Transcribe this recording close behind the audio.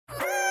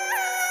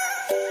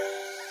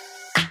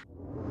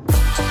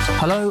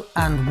Hello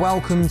and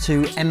welcome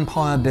to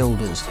Empire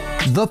Builders,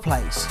 the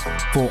place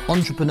for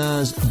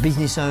entrepreneurs,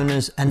 business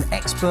owners and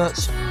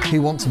experts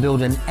who want to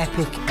build an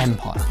epic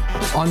empire.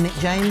 I'm Nick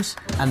James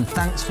and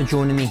thanks for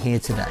joining me here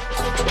today.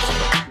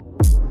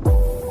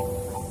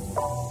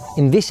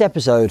 In this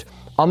episode,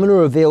 I'm going to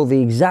reveal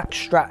the exact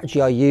strategy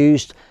I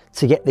used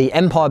to get the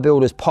Empire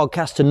Builders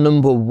podcast to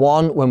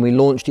 #1 when we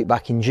launched it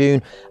back in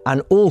June,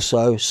 and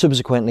also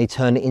subsequently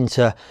turn it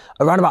into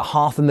around about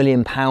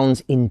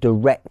 £500,000 in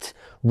direct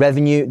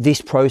revenue. This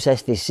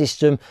process, this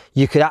system,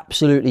 you could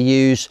absolutely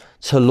use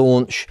to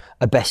launch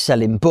a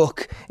best-selling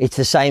book. It's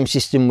the same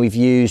system we've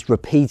used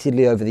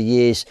repeatedly over the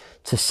years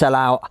to sell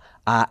out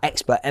our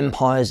Expert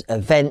Empires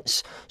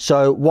events.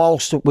 So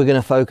whilst we're going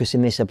to focus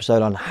in this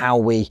episode on how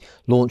we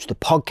launched the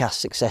podcast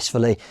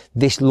successfully,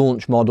 this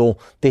launch model,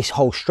 this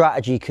whole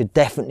strategy could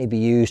definitely be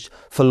used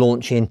for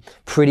launching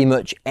pretty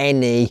much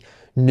any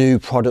new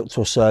product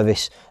or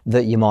service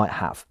that you might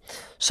have.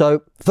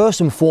 So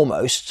first and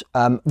foremost,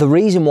 the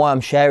reason why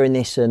I'm sharing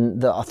this and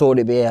that I thought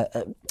it'd be a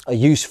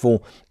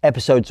useful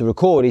episode to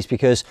record is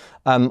because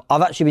I've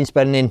actually been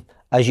spending,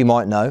 as you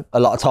might know, a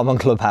lot of time on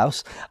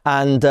Clubhouse,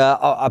 and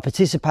I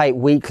participate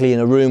weekly in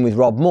a room with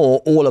Rob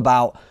Moore all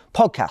about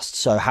podcasts.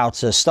 So how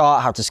to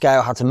start, how to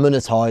scale, how to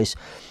monetize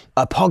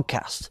a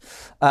podcast.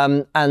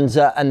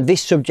 And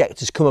this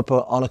subject has come up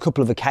on a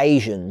couple of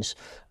occasions.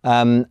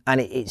 And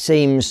it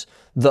seems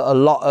that a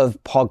lot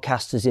of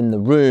podcasters in the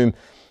room,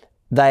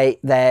 they're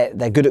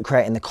good at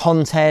creating the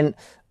content.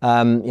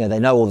 They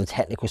know all the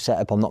technical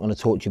setup. I'm not going to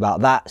talk to you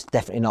about that. It's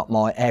definitely not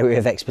my area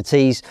of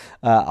expertise.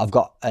 I've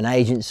got an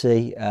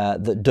agency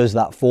that does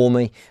that for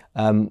me,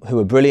 who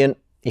are brilliant.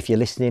 If you're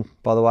listening,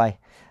 by the way,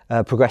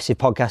 Progressive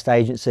Podcast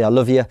Agency, I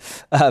love you.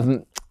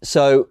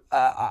 So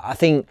I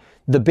think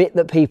the bit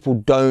that people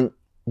don't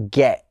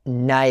get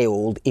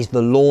nailed is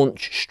the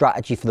launch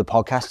strategy for the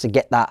podcast to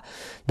get that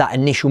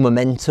initial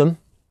momentum.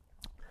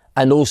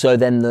 And also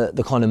then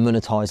the kind of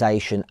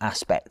monetization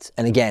aspect.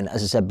 And again,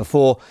 as I said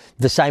before,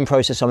 the same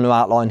process I'm going to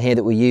outline here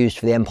that we used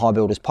for the Empire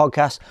Builders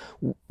podcast,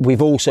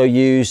 we've also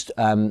used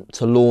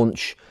to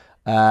launch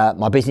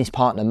my business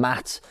partner,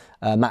 Matt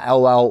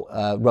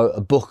Elwell, wrote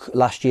a book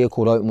last year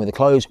called Open with a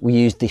Close. We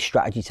used this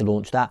strategy to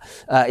launch that.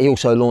 He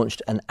also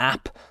launched an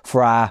app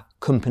for our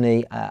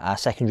company, our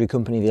secondary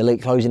company, the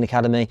Elite Closing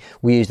Academy.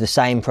 We use the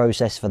same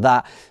process for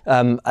that.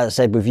 As I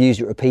said, we've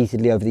used it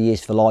repeatedly over the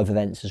years for live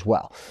events as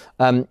well.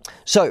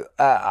 So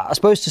I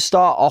suppose to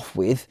start off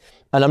with,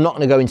 and I'm not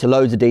going to go into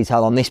loads of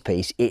detail on this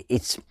piece,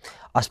 it's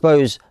I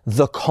suppose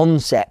the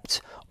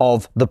concept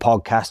of the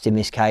podcast in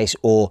this case,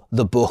 or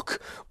the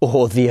book,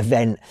 or the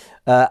event,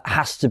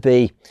 has to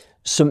be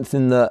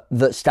something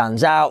that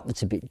stands out,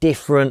 that's a bit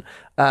different.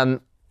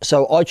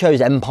 So I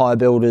chose Empire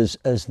Builders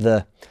as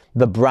the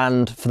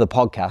brand for the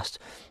podcast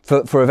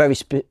for a very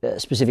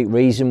specific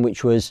reason,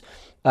 which was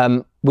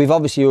we've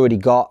obviously already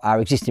got our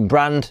existing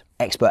brand,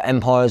 Expert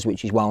Empires,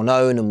 which is well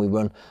known, and we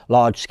run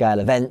large scale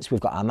events.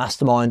 We've got our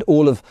mastermind.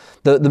 All of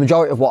the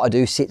majority of what I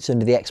do sits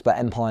under the Expert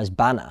Empires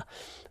banner.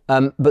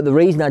 But the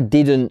reason I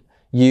didn't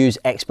use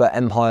Expert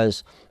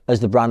Empires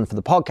as the brand for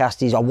the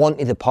podcast is I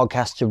wanted the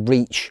podcast to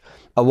reach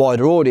a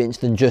wider audience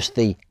than just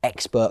the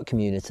expert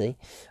community.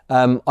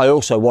 I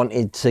also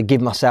wanted to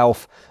give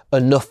myself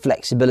enough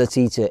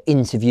flexibility to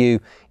interview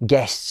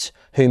guests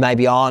who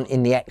maybe aren't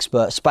in the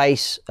expert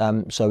space.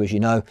 So as you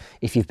know,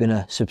 if you've been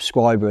a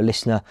subscriber, a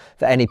listener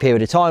for any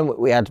period of time,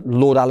 we had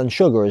Lord Alan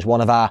Sugar as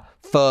one of our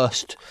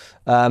first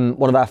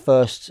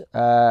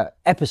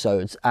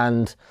episodes.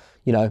 And,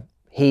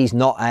 he's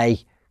not a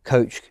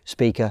coach,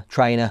 speaker,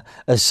 trainer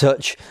as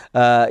such.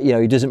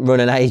 He doesn't run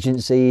an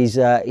agency. He's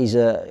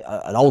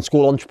an old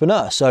school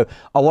entrepreneur. So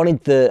I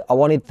wanted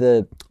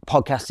the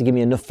podcast to give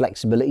me enough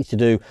flexibility to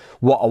do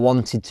what I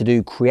wanted to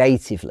do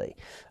creatively.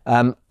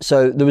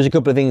 So there was a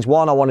couple of things.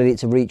 One, I wanted it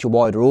to reach a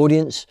wider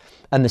audience.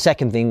 And the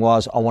second thing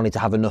was I wanted to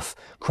have enough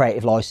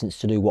creative license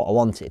to do what I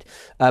wanted.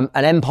 And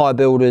Empire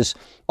Builders,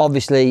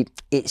 obviously,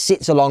 it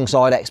sits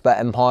alongside Expert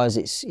Empires.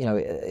 It's,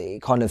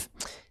 it kind of,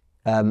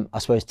 I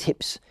suppose,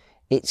 tips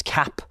its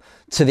cap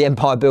to the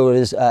Empire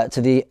Builders,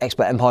 to the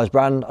Expert Empires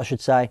brand, I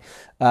should say.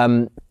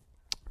 And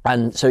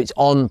so it's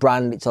on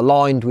brand, it's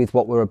aligned with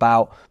what we're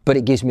about, but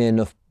it gives me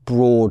enough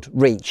broad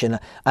reach. And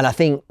I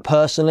think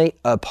personally,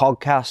 a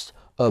podcast,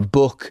 a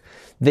book,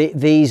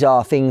 these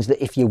are things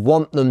that if you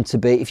want them to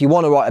be, if you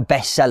want to write a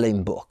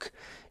best-selling book,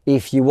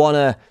 if you want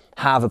to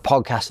have a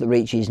podcast that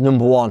reaches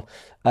 #1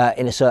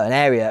 in a certain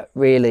area,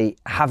 really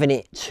having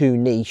it too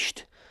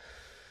niched,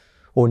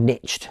 or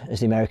niched, as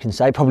the Americans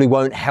say, probably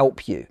won't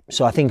help you.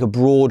 So I think a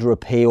broader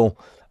appeal,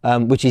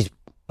 which is,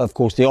 of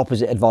course, the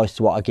opposite advice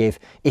to what I give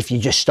if you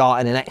just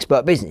start in an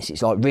expert business.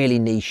 It's like really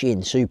niche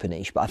in, super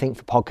niche. But I think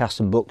for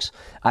podcasts and books,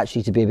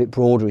 actually to be a bit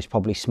broader is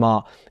probably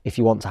smart if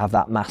you want to have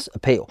that mass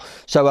appeal.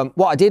 So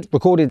what I did,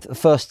 recorded the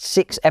first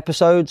 6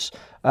 episodes.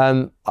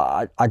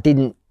 I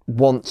didn't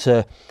want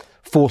to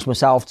force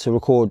myself to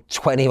record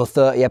 20 or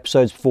 30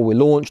 episodes before we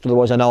launched,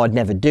 otherwise I know I'd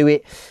never do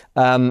it.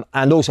 And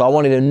also I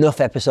wanted enough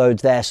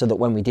episodes there so that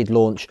when we did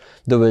launch,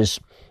 there was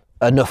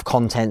enough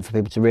content for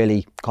people to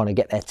really kind of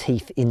get their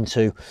teeth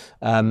into.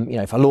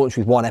 If I launch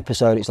with one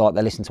episode, it's like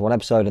they listen to one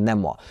episode and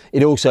then what?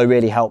 It also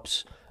really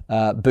helps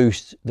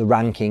boost the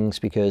rankings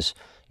because,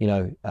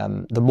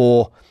 the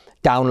more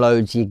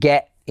downloads you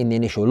get in the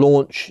initial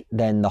launch,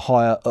 then the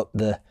higher up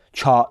the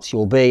charts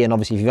you'll be. And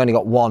obviously if you've only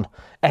got one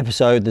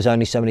episode, there's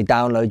only so many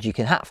downloads you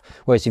can have.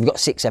 Whereas if you've got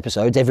 6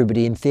 episodes,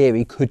 everybody in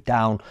theory could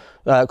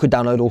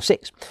download all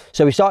 6.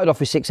 So we started off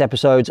with 6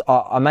 episodes.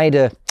 I made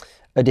a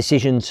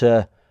decision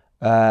to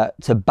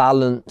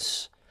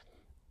balance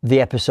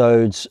the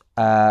episodes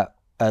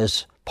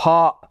as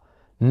part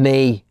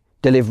me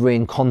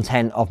delivering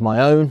content of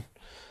my own.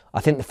 I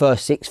think the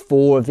first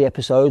 4 of the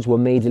episodes were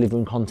me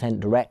delivering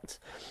content direct,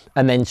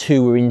 and then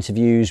 2 were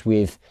interviews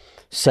with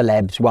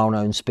celebs,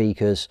 well-known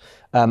speakers,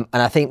 and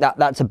I think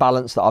that's a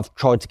balance that I've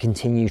tried to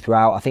continue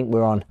throughout. I think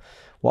we're on,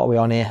 what are we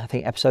on here? I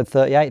think episode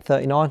 38,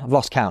 39. I've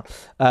lost count,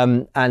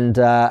 and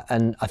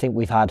I think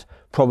we've had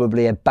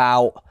probably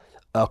about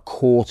a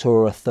quarter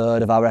or a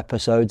third of our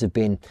episodes have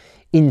been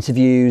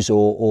interviews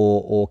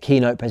or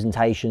keynote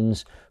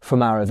presentations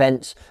from our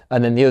events,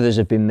 and then the others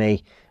have been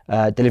me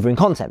delivering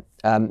content,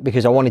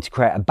 because I wanted to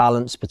create a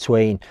balance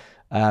between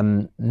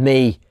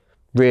me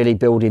really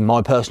building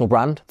my personal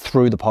brand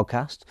through the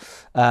podcast,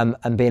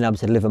 and being able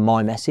to deliver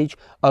my message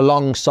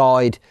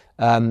alongside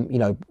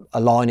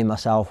aligning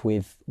myself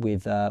with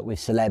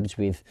celebs,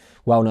 with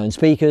well-known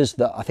speakers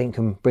that I think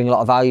can bring a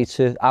lot of value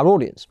to our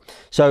audience.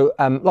 So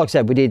like I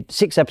said, we did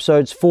 6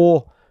 episodes,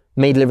 4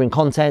 me delivering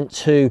content,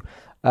 2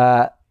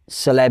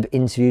 celeb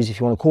interviews,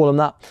 if you want to call them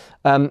that.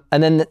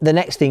 And then the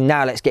next thing,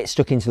 now let's get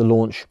stuck into the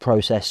launch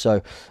process.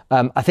 So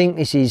I think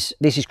this is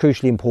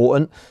crucially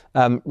important.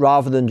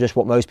 Rather than just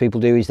what most people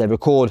do is they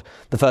record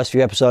the first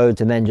few episodes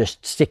and then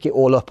just stick it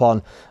all up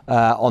on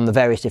the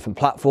various different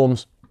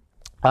platforms.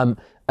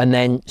 And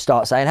then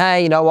start saying,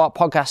 hey, you know what,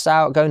 podcast's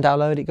out, go and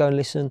download it, go and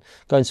listen,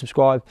 go and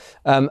subscribe.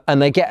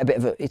 And they get a bit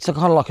of it's kind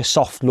of like a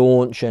soft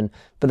launch,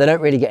 but they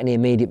don't really get any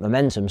immediate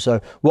momentum. So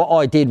what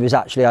I did was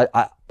actually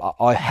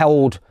I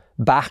held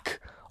back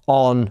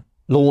on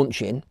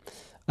launching,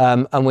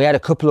 and we had a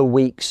couple of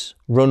weeks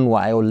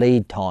runway or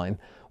lead time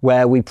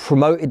where we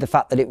promoted the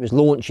fact that it was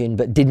launching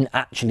but didn't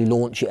actually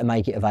launch it and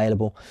make it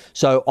available.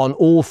 So on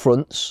all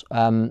fronts,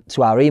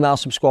 to our email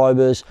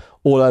subscribers,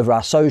 all over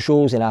our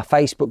socials, in our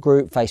Facebook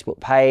group, Facebook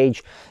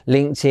page,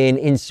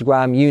 LinkedIn,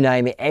 Instagram, you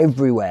name it,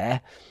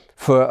 everywhere,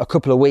 for a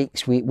couple of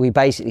weeks we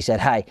basically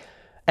said, hey,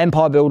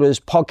 Empire Builders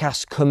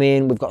podcasts come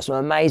in, we've got some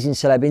amazing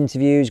celeb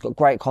interviews, got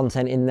great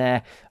content in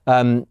there,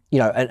 and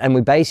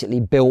we basically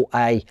built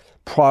a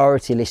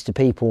priority list of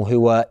people who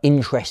were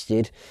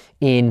interested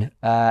in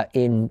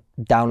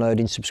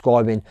downloading,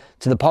 subscribing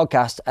to the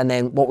podcast. And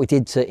then what we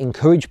did to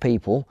encourage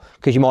people,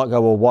 because you might go,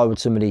 well, why would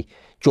somebody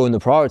join the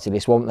priority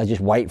list? Why wouldn't they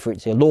just wait for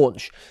it to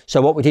launch?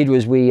 So what we did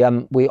was we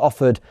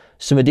offered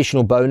some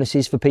additional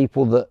bonuses for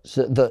people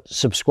that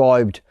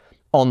subscribed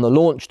on the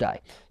launch day.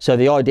 So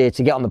the idea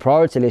to get on the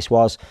priority list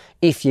was,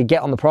 if you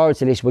get on the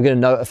priority list, we're going to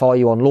notify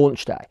you on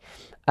launch day.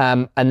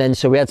 And then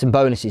so we had some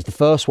bonuses. The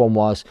first one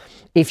was,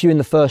 if you're in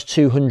the first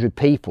 200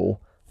 people,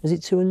 was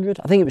it 200?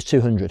 I think it was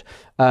 200,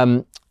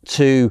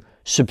 to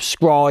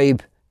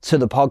subscribe to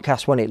the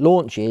podcast when it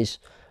launches,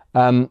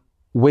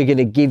 we're going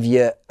to give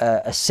you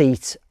a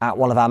seat at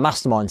one of our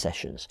mastermind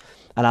sessions.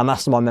 And our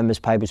mastermind members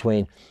pay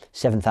between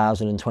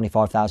 £7,000 and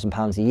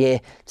 £25,000 a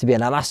year to be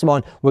in our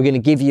mastermind. We're going to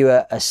give you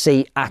a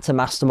seat at a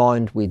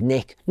mastermind with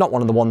Nick, not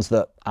one of the ones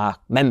that our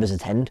members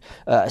attend,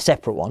 a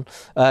separate one.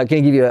 Going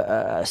to give you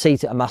a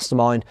seat at a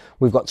mastermind.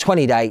 We've got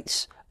 20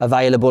 dates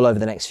available over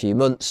the next few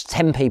months,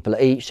 10 people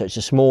at each, so it's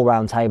a small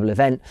round table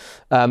event.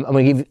 And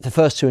we give the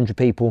first 200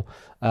 people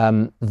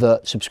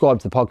that subscribe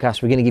to the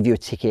podcast, we're going to give you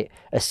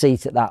a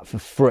seat at that for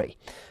free.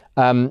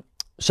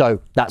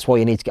 So that's why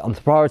you need to get on the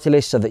priority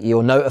list, so that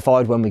you're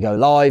notified when we go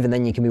live, and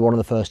then you can be one of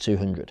the first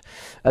 200.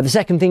 The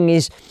second thing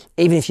is,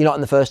 even if you're not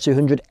in the first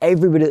 200,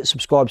 everybody that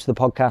subscribes to the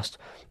podcast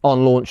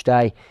on launch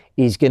day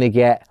is going to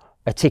get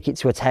a ticket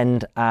to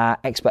attend our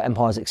Expert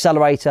Empires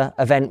Accelerator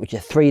event, which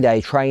is a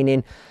 3-day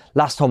training.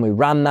 Last time we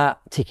ran that,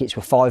 tickets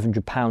were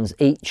 £500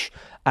 each,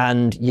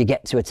 and you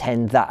get to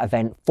attend that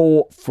event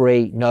for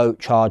free, no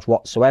charge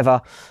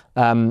whatsoever.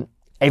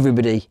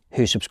 Everybody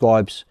who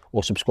subscribes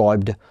or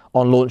subscribed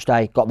on launch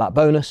day got that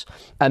bonus.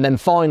 And then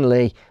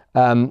finally,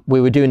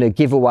 we were doing a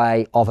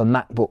giveaway of a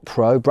MacBook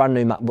Pro, brand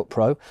new MacBook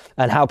Pro.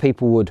 And how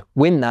people would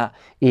win that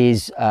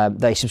is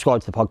they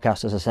subscribe to the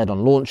podcast, as I said,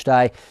 on launch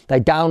day.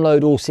 They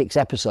download all 6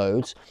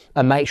 episodes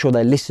and make sure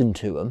they listen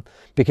to them,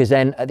 because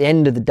then at the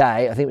end of the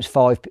day, I think it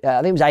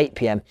was 8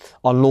 p.m.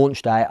 on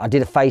launch day, I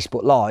did a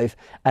Facebook Live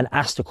and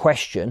asked a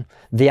question,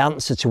 the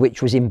answer to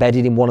which was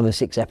embedded in one of the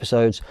 6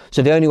 episodes.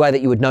 So the only way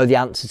that you would know the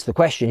answer to the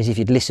question is if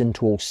you'd listened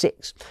to all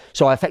 6.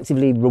 So I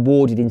effectively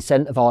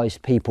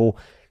incentivized people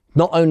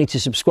not only to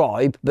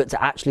subscribe, but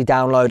to actually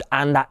download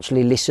and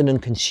actually listen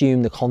and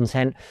consume the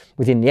content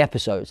within the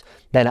episodes.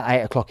 Then at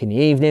 8 o'clock in the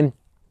evening,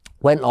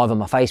 went live on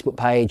my Facebook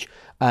page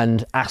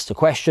and asked a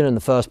question, and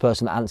the first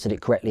person that answered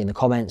it correctly in the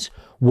comments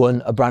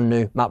won a brand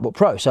new MacBook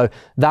Pro. So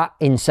that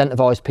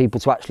incentivized people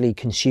to actually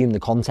consume the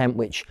content,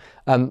 which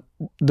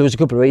there was a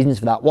couple of reasons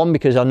for that. One,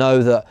 because I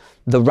know that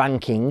the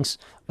rankings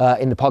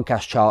in the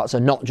podcast charts are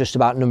not just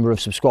about number of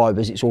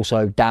subscribers, it's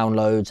also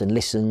downloads and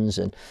listens,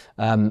 and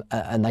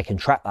they can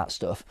track that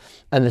stuff.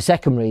 And the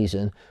second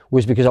reason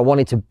was because I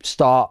wanted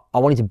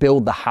to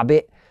build the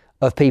habit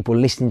of people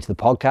listening to the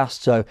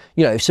podcast. So,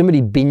 you know, if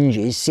somebody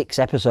binges 6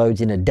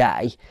 episodes in a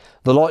day,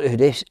 the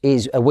likelihood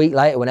is a week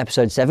later when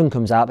episode 7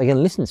 comes out, they're going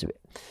to listen to it.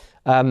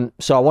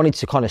 So I wanted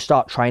to kind of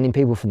start training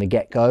people from the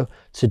get-go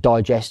to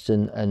digest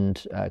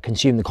and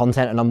consume the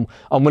content. And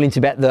I'm willing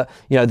to bet that,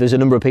 you know, there's a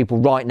number of people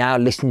right now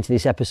listening to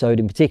this episode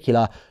in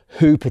particular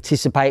who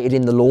participated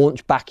in the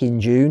launch back in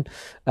June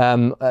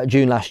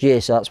last year.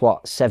 So that's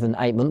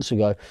 7-8 months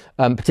ago,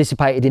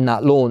 participated in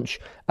that launch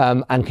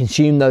and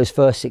consumed those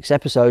first 6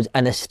 episodes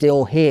and are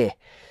still here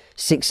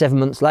 6-7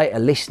 months later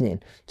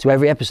listening to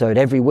every episode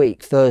every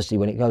week, Thursday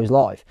when it goes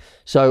live.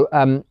 So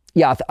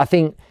I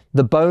think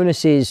the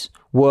bonuses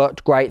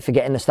worked great for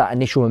getting us that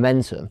initial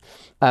momentum.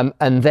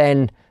 And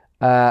then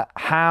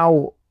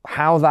how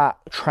that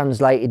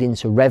translated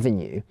into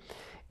revenue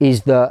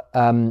is that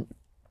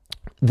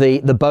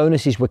the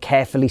bonuses were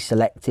carefully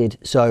selected.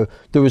 So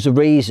there was a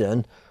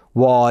reason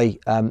why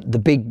the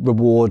big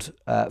reward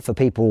for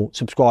people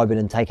subscribing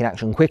and taking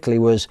action quickly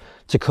was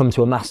to come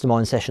to a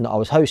mastermind session that I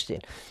was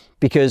hosting.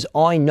 Because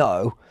I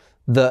know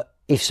that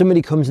if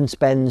somebody comes and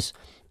spends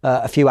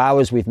a few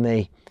hours with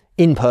me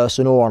in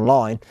person or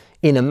online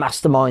in a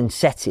mastermind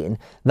setting,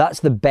 that's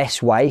the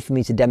best way for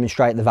me to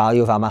demonstrate the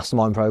value of our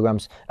mastermind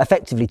programs,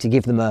 effectively to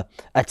give them a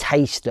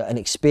taste, an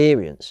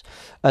experience.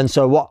 And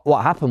so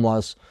what happened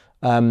was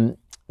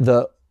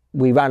that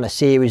we ran a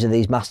series of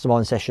these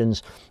mastermind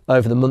sessions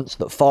over the months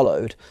that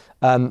followed,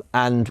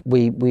 and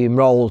we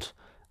enrolled,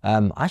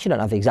 I actually don't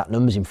have the exact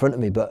numbers in front of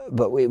me, but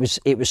it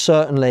was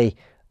certainly,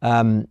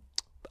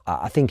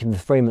 I think in the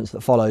 3 months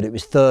that followed, it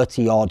was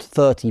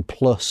 30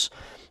 plus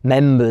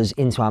members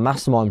into our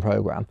mastermind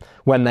program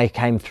when they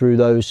came through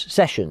those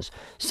sessions.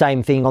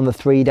 Same thing on the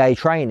 3-day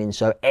training.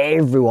 So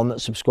everyone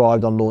that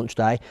subscribed on launch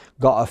day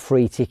got a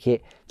free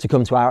ticket to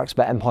come to our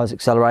Expert Empires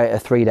Accelerator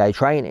 3-day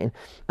training.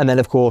 And then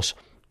of course,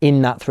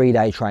 in that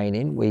 3-day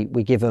training,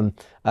 we give them,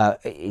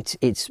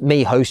 it's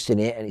me hosting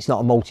it, and it's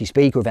not a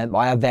multi-speaker event, but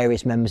I have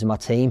various members of my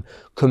team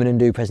come in and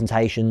do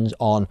presentations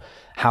on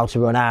how to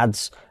run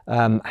ads,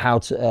 how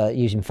to,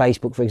 using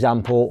Facebook, for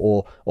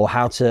example, or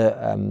how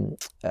to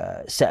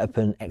set up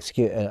and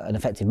execute an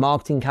effective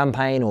marketing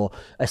campaign, or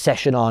a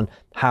session on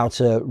how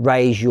to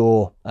raise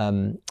your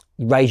game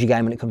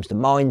when it comes to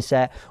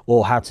mindset,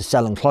 or how to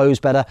sell and close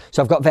better.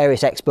 So I've got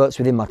various experts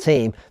within my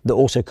team that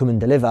also come and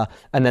deliver.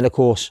 And then of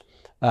course,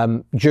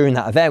 during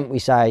that event, we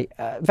say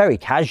very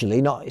casually,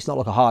 it's not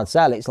like a hard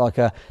sell, it's like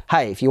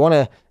hey, if you want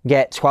to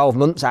get 12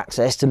 months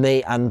access to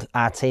me and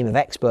our team of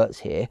experts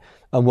here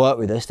and work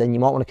with us, then you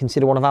might want to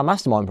consider one of our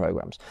mastermind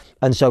programs.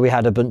 And so we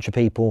had a bunch of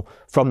people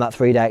from that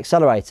 3-day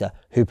accelerator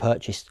who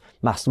purchased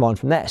mastermind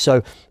from there.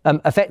 So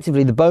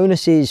effectively the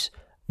bonuses,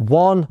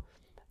 1,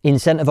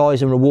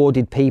 incentivized and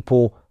rewarded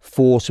people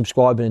for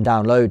subscribing and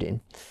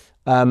downloading,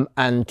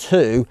 and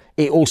 2,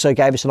 it also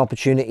gave us an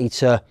opportunity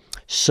to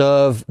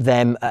serve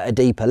them at a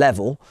deeper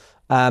level,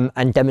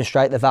 and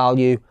demonstrate the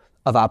value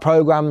of our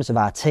programs, of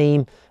our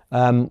team,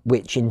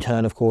 which in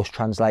turn, of course,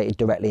 translated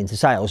directly into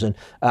sales. And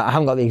I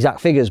haven't got the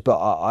exact figures, but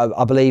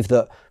I believe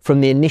that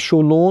from the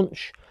initial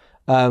launch,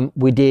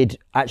 we did,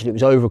 actually it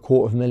was over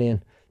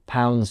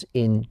 £250,000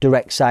 in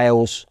direct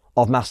sales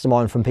of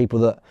Mastermind from people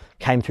that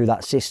came through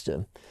that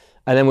system.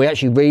 And then we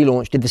actually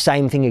relaunched, did the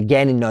same thing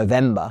again in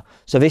November.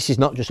 So this is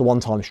not just a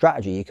one-time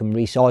strategy. You can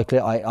recycle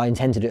it. I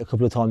intend to do it a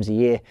couple of times a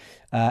year,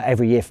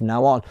 every year from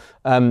now on.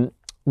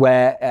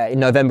 Where in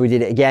November we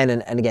did it again,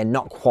 and again,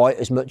 not quite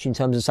as much in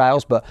terms of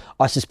sales, but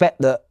I suspect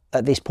that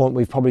at this point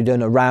we've probably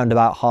done around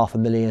about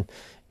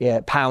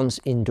 £500,000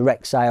 in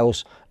direct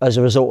sales as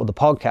a result of the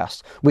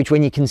podcast, which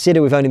when you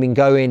consider we've only been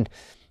going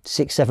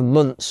 6-7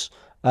 months,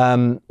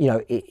 you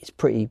know, it's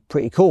pretty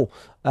cool.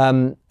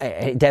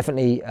 It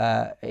definitely,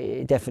 I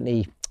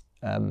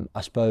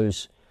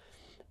suppose,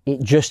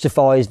 it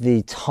justifies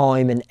the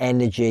time and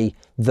energy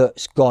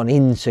that's gone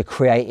into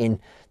creating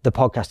the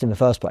podcast in the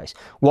first place.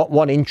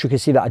 One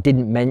intricacy that I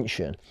didn't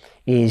mention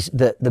is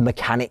the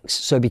mechanics.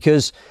 So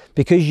because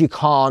you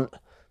can't,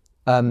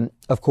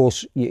 of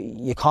course,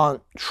 you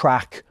can't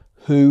track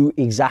who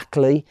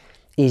exactly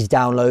is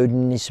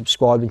downloading and is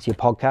subscribing to your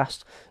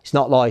podcast. It's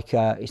not like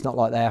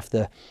they have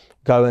to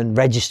go and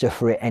register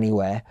for it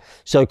anywhere.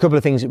 So a couple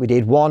of things that we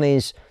did. One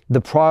is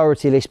the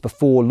priority list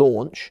before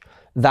launch.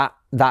 That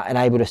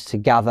enabled us to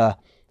gather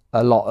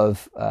a lot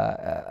of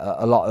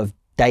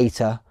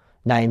data,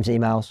 names,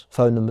 emails,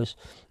 phone numbers,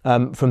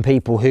 from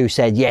people who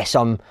said, yes,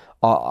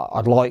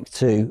 I'd like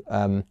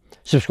to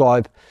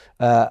subscribe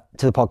to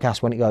the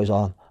podcast when it goes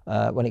on.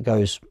 when it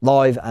goes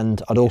live.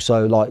 And I'd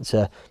also like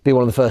to be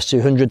one of the first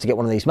 200 to get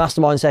one of these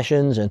mastermind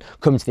sessions and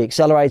come to the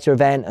accelerator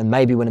event and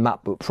maybe win a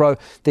MacBook Pro.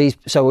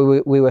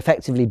 So we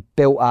effectively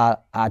built our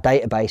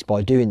database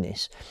by doing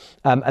this.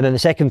 And then the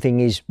second thing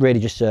is really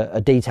just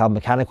a detailed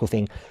mechanical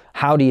thing.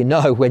 How do you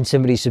know when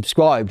somebody's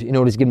subscribed in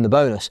order to give them the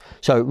bonus?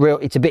 So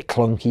it's a bit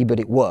clunky, but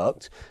it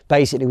worked.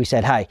 Basically, we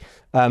said, hey,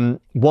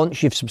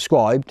 once you've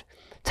subscribed,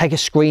 take a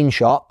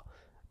screenshot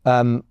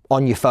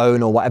on your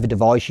phone or whatever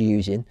device you're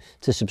using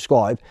to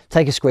subscribe,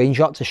 take a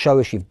screenshot to show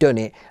us you've done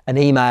it and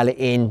email it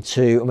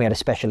and we had a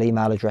special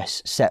email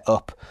address set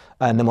up,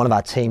 and then one of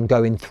our team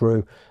going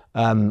through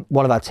the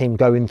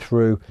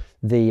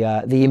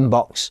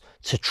inbox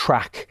to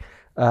track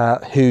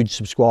who'd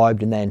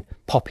subscribed and then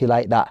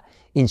populate that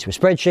into a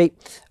spreadsheet,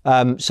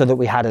 so that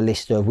we had a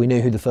list of, we knew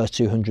who the first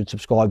 200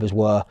 subscribers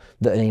were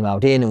that had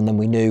emailed in, and then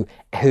we knew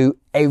who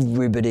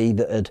everybody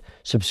that had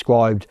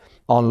subscribed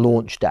on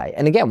launch day.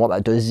 And again, what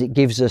that does is it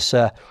gives us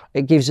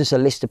a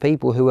list of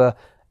people who are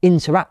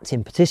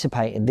interacting,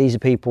 participating. These are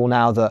people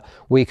now that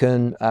we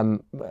can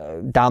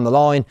down the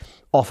line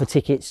offer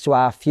tickets to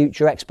our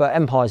future Expert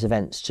Empires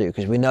events too,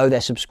 because we know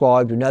they're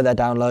subscribed, we know they're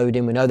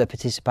downloading, we know they're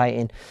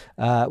participating,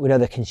 we know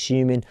they're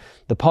consuming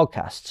the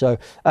podcast. So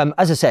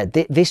as I said,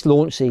 this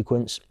launch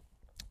sequence,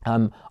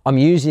 I'm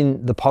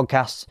using the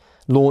podcast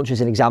launch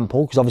as an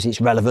example because obviously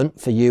it's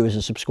relevant for you as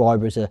a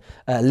subscriber, as a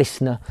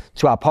listener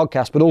to our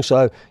podcast, but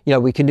also, you know,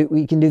 we can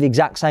do the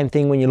exact same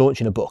thing when you're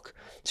launching a book,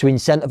 to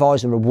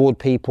incentivize and reward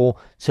people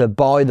to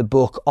buy the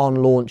book on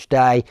launch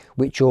day,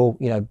 which will,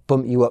 you know,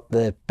 bump you up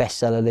the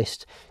bestseller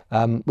list,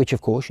 which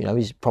of course, you know,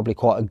 is probably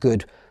quite a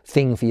good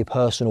thing for your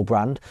personal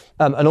brand,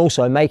 and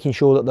also making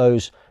sure that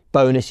those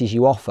bonuses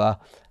you offer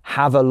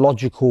have a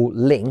logical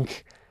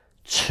link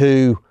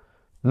to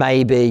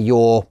maybe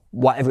your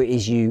whatever it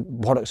is you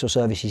products or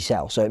services you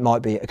sell. So it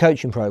might be a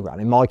coaching program.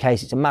 In my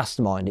case, it's a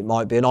mastermind. It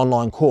might be an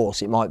online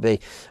course. It might be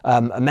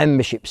a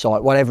membership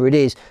site, whatever it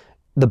is.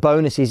 The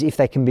bonuses, if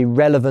they can be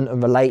relevant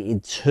and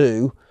related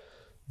to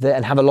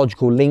and have a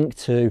logical link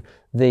to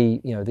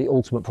the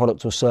ultimate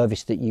product or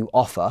service that you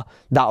offer,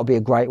 that'll be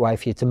a great way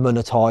for you to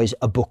monetize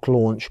a book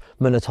launch,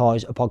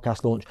 monetize a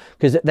podcast launch,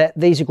 because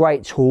these are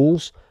great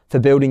tools for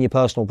building your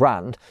personal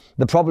brand.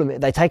 The problem is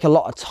they take a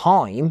lot of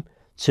time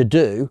to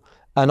do.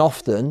 And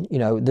often, you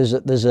know, there's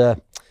a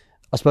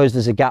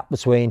gap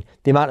between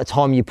the amount of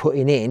time you're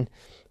putting in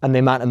and the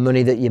amount of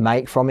money that you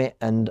make from it.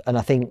 And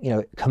I think, you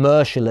know,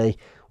 commercially,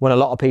 when a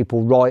lot of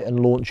people write and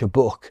launch a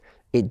book,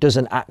 it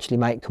doesn't actually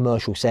make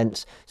commercial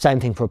sense. Same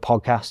thing for a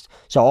podcast.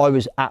 So I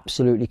was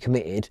absolutely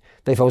committed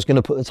that if I was going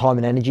to put the time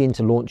and energy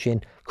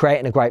into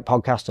creating a great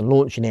podcast and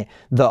launching it,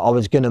 that I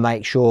was going to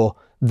make sure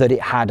that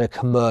it had a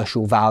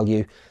commercial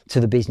value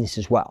to the business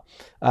as well.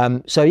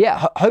 So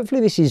yeah,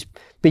 hopefully this has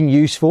been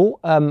useful.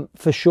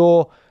 For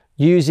sure,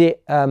 use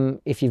it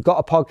if you've got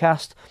a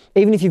podcast.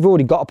 Even if you've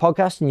already got a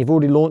podcast and you've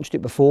already launched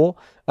it before,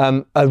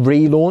 a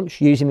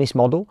relaunch using this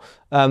model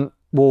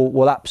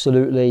will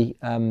absolutely,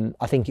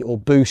 I think it will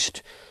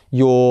boost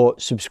your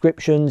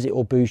subscriptions, it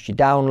will boost your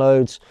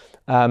downloads,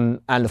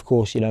 and of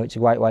course, you know, it's a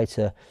great way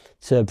to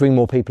bring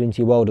more people into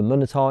your world and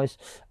monetize.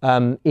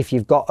 If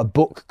you've got a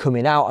book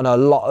coming out, I know a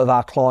lot of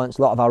our clients,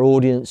 a lot of our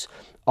audience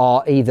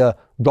are either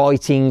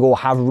writing or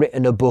have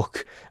written a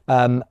book,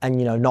 and,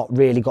 you know, not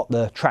really got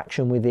the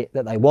traction with it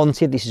that they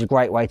wanted. This is a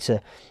great way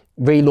to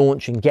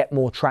relaunch and get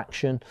more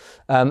traction.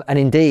 And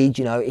indeed,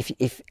 you know,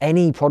 if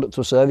any product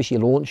or service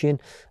you're launching,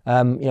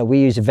 you know, we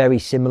use a very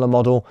similar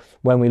model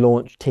when we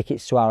launch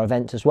tickets to our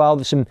events as well.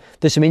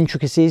 There's some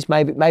intricacies.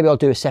 Maybe I'll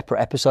do a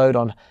separate episode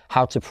on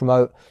how to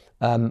promote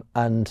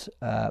and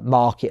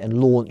market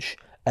and launch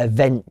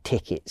event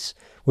tickets.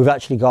 We've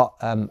actually got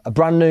a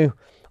brand new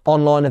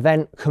online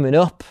event coming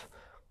up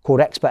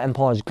called Expert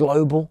Empires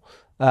Global.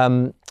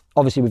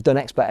 Obviously, we've done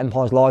Expert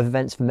Empires live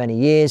events for many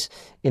years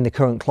in the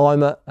current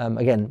climate.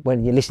 Again,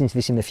 when you're listening to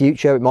this in the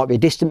future, it might be a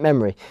distant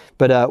memory,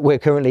 but we're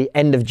currently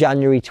end of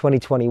January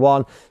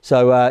 2021.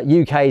 So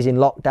UK is in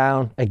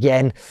lockdown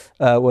again.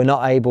 We're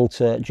not able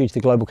to, due to the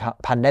global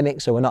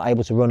pandemic, so we're not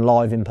able to run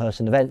live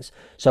in-person events.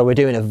 So we're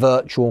doing a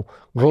virtual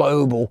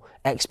global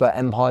Expert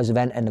Empires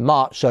event end of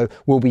March. So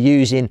we'll be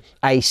using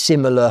a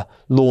similar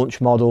launch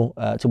model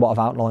to what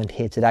I've outlined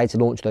here today to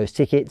launch those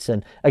tickets.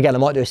 And again, I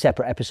might do a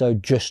separate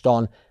episode just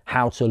on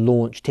how to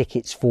launch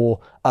tickets for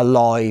a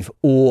live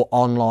or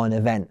online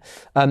event.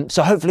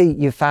 So hopefully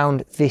you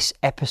found this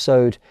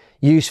episode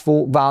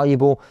useful,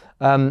 valuable.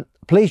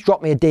 Please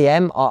drop me a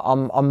DM.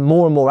 I'm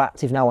more and more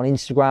active now on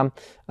Instagram,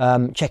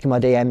 checking my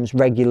DMs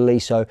regularly.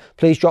 So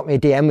please drop me a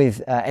DM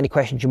with any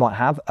questions you might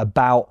have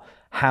about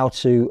how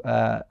to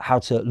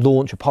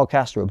launch a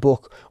podcast or a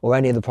book or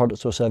any other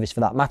product or service for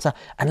that matter,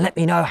 and let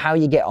me know how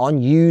you get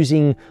on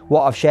using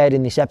what I've shared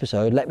in this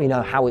episode. Let me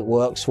know how it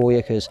works for you,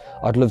 because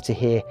I'd love to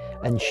hear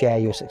and share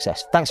your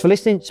success. Thanks for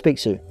listening. Speak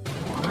soon.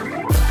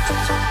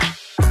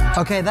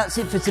 Okay, that's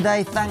it for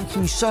today. Thank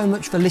you so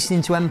much for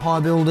listening to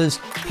Empire Builders.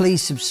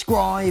 Please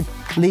subscribe,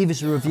 leave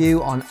us a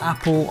review on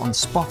Apple, on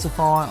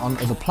Spotify, on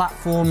other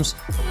platforms,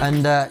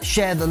 and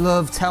share the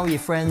love, tell your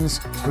friends.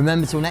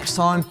 Remember, till next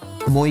time,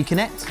 The more you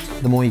connect,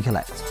 the more you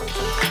collect.